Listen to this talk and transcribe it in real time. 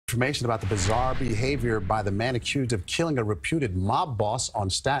Information about the bizarre behavior by the man accused of killing a reputed mob boss on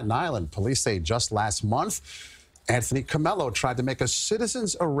Staten Island. Police say just last month, Anthony Comello tried to make a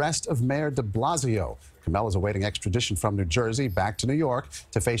citizen's arrest of Mayor de Blasio. Comello is awaiting extradition from New Jersey back to New York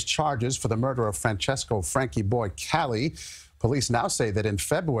to face charges for the murder of Franky boy Cali. Police now say that in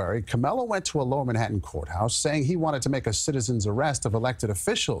February, Comello went to a Lower Manhattan courthouse saying he wanted to make a citizen's arrest of elected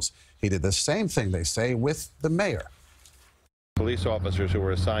officials. He did the same thing, they say, with the mayor. Police officers who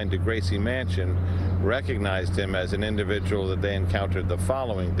were assigned to Gracie Mansion recognized him as an individual that they encountered the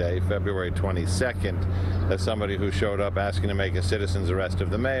following day, February 22nd, as somebody who showed up asking to make a citizen's arrest of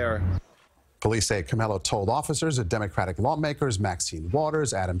the mayor. Police say Comello told officers that Democratic lawmakers Maxine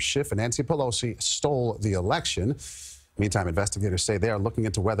Waters, Adam Schiff, and Nancy Pelosi stole the election. Meantime, investigators say they are looking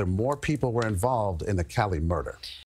into whether more people were involved in the Cali murder.